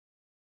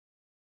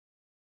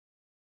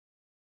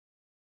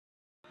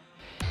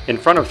In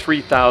front of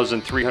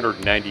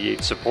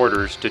 3,398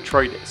 supporters,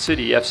 Detroit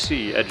City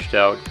FC edged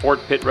out Fort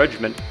Pitt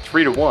Regiment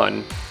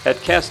 3-1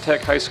 at Cass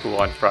Tech High School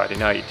on Friday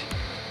night.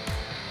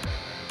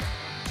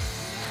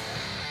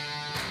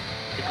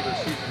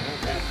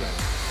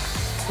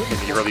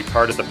 In the early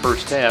part of the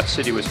first half,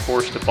 City was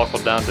forced to buckle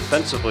down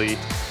defensively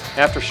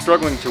after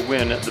struggling to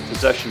win the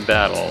possession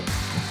battle.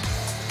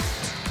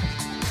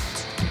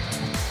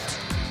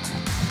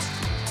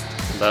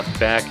 Left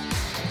back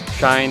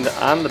shined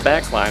on the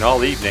back line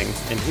all evening,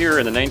 and here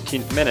in the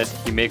 19th minute,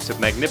 he makes a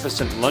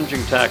magnificent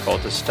lunging tackle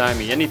to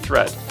stymie any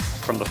threat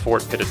from the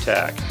Fort Pitt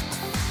attack.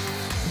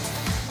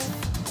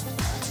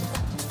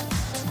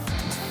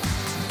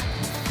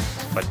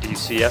 But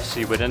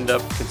DCFC would end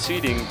up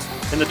conceding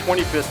in the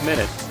 25th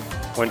minute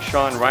when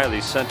Sean Riley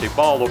sent a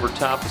ball over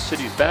top the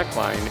City's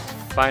backline,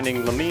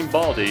 finding Lamine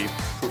Baldy,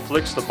 who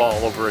flicks the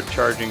ball over a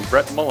charging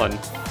Brett Mullen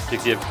to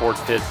give Fort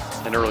Pitt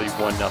an early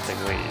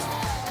 1-0 lead.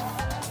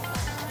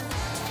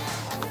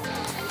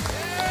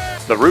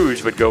 The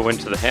Rouge would go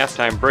into the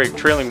halftime break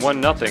trailing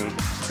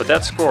 1-0, but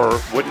that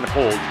score wouldn't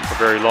hold for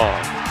very long.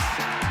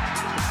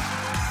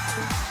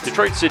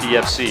 Detroit City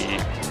FC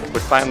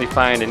would finally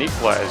find an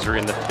equalizer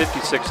in the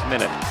 56th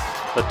minute.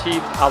 Latif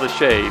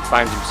Alashe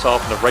finds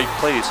himself in the right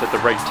place at the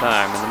right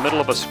time in the middle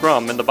of a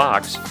scrum in the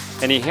box,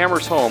 and he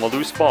hammers home a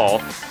loose ball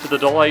to the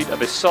delight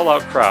of a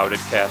sellout crowd at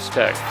Cass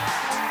Tech.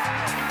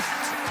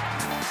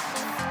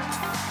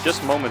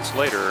 Just moments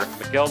later,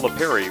 Miche'le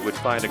Lipari would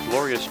find a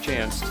glorious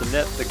chance to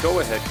net the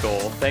go-ahead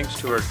goal thanks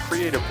to a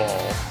creative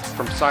ball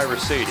from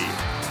Cyrus Sadie,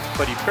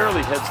 but he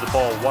barely heads the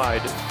ball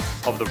wide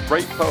of the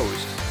right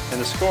post, and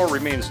the score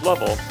remains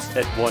level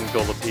at 1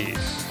 goal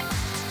apiece.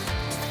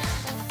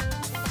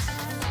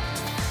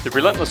 The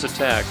relentless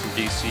attack from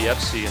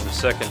DCFC in the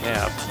second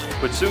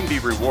half would soon be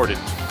rewarded,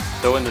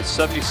 though in the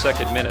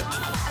 72nd minute,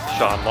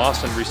 Shawn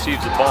Lawson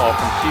receives the ball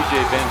from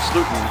TJ Van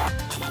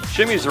Slooten,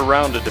 shimmies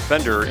around a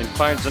defender and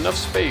finds enough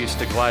space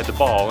to glide the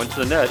ball into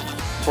the net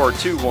for a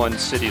 2-1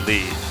 City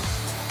lead.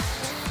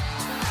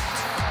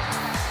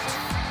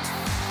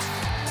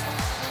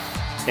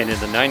 And in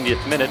the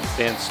 90th minute,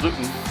 Van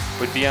Slooten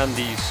would be on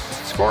the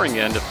scoring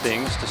end of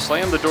things to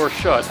slam the door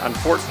shut on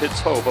Fort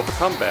Pitt's hope of a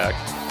comeback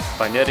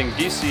by netting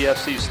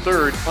DCFC's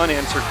third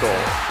unanswered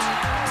goal.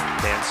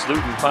 Van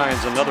Slooten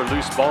finds another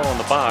loose ball in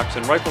the box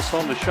and rifles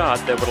home the shot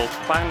that would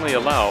finally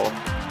allow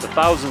the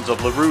thousands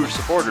of Rouge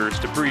supporters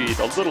to breathe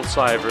a little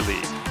sigh of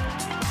relief.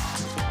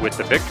 With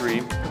the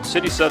victory,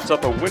 City sets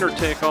up a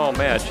winner-take-all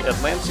match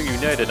at Lansing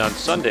United on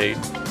Sunday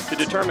to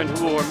determine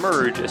who will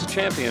emerge as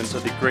champions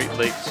of the Great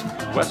Lakes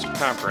West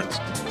Conference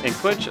and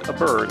clinch a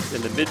berth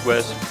in the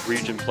Midwest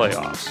Region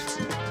playoffs.